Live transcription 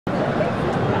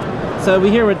So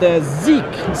we're here with the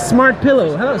ZEEQ Smart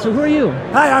Pillow. Hello, so who are you?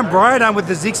 Hi, I'm Brian. I'm with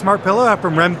the ZEEQ Smart Pillow. I'm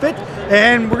from RemFit,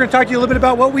 and we're going to talk to you a little bit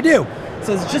about what we do.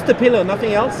 So it's just a pillow,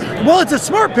 nothing else? Well, it's a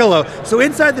smart pillow. So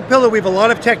inside the pillow, we have a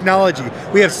lot of technology.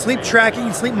 We have sleep tracking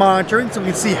and sleep monitoring, so we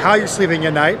can see how you're sleeping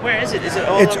at night. Where is it? Is it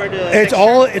all over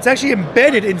the It's actually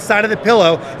embedded inside of the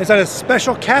pillow. Inside a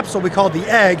special capsule we call the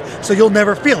egg, so you'll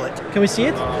never feel it. Can we see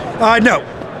it?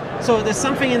 No. So there's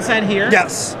something inside here?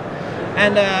 Yes.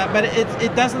 And but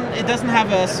it doesn't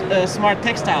have a smart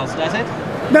textiles, does it?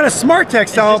 Not a smart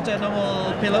textile. It's just a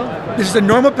normal pillow? This is a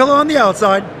normal pillow on the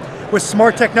outside with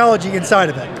smart technology inside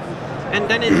of it. And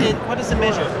then what does it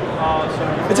measure?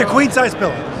 It's a queen size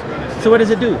pillow. So what does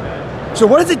it do? So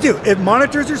what does it do? It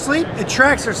monitors your sleep, it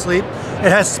tracks your sleep,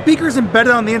 it has speakers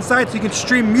embedded on the inside so you can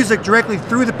stream music directly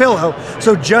through the pillow,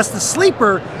 so just the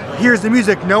sleeper hears the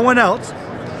music, no one else.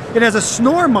 It has a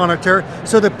snore monitor,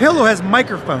 so the pillow has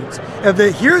microphones. If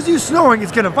it hears you snoring,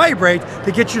 it's going to vibrate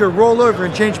to get you to roll over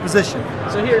and change position.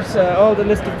 So here's all the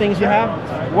list of things you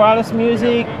have. Wireless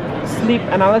music, sleep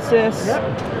analysis,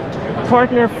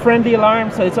 partner-friendly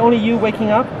alarm, so it's only you waking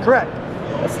up. Correct.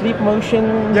 A sleep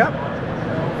motion. Yep.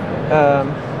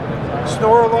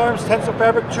 Snore alarms, tensile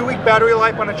fabric, 2-week battery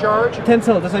life on a charge.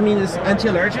 Tensile, does that mean it's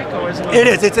anti-allergic or is it? It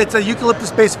is. It's a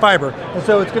eucalyptus-based fiber, and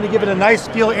so it's going to give it a nice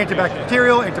feel,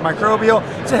 antibacterial, antimicrobial.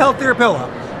 It's a healthier pillow.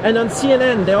 And on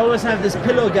CNN, they always have this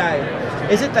pillow guy.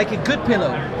 Is it like a good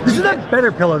pillow? This is a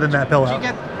better pillow than that pillow.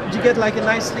 Do you get like a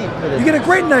nice sleep with it? You get a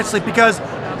great night's sleep because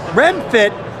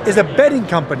RemFit is a bedding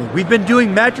company. We've been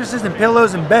doing mattresses and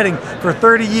pillows and bedding for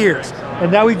 30 years,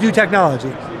 and now we do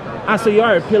technology. Ah, so you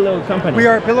are a pillow company? We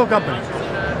are a pillow company.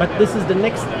 But this is the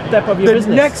next step of your business?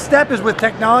 The next step is with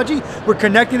technology. We're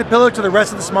connecting the pillow to the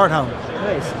rest of the smart home.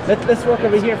 Nice. Let's walk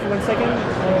over here for 1 second.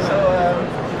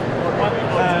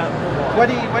 What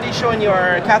do you show in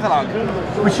your catalog?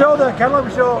 We show the catalog,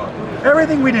 we show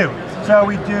everything we do. So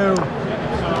we do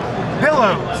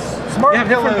pillows, smart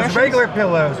pillows, regular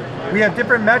pillows. We have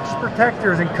different mattress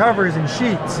protectors and covers and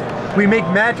sheets. We make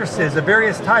mattresses of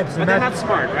various types. But they're not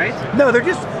smart, right? No, they're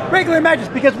just regular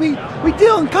mattresses because we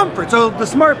deal in comfort. So the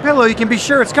smart pillow, you can be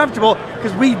sure it's comfortable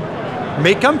because we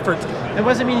make comfort. And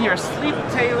what does it mean you're a sleep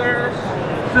tailor?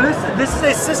 So this is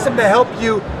a system to help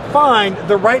you find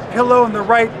the right pillow and the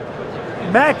right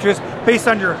mattress based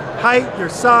on your height, your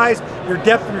size, your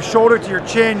depth from your shoulder to your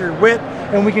chin, your width,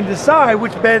 and we can decide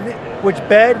which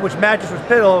mattress, which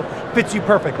pillow fits you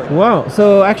perfectly. Wow,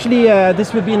 so actually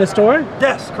this would be in a store?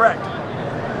 Yes, correct.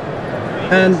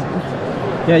 And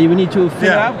yeah, you would need to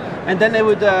fill out, and then they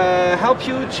would help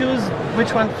you choose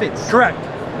which one fits. Correct.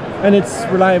 And it's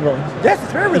reliable? Yes,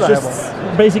 it's very reliable. It's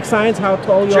just basic science, how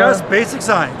tall you are? Just basic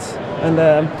science. And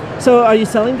so are you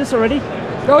selling this already?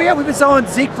 Oh yeah, we've been selling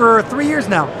ZEEQ for 3 years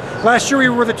now. Last year we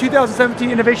were the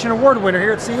 2017 Innovation Award winner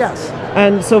here at CES.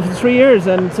 And so for 3 years,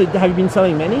 and so have you been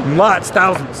selling many? Lots,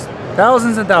 thousands.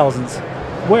 Thousands and thousands.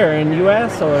 Where, in the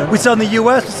US or? We sell in the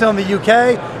US, we sell in the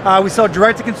UK, we sell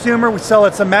direct to consumer, we sell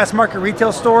at some mass market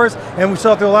retail stores, and we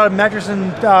sell through a lot of mattress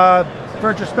and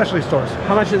furniture specialty stores.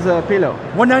 How much is a pillow?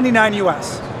 $199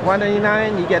 US.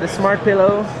 $199, you get a smart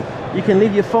pillow. You can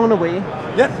leave your phone away.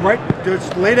 Yeah, right.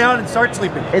 Just lay down and start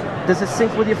sleeping. Does it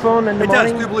sync with your phone in the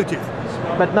morning? It does, through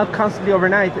Bluetooth. But not constantly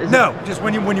overnight, is it? No, just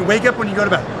when you wake up, when you go to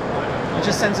bed. It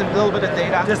just sends a little bit of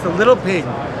data? Just a little ping.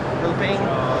 Little ping.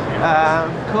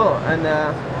 Cool. And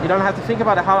you don't have to think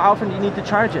about it. How often do you need to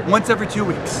charge it? Once every 2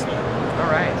 weeks. All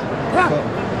right. Yeah. Cool.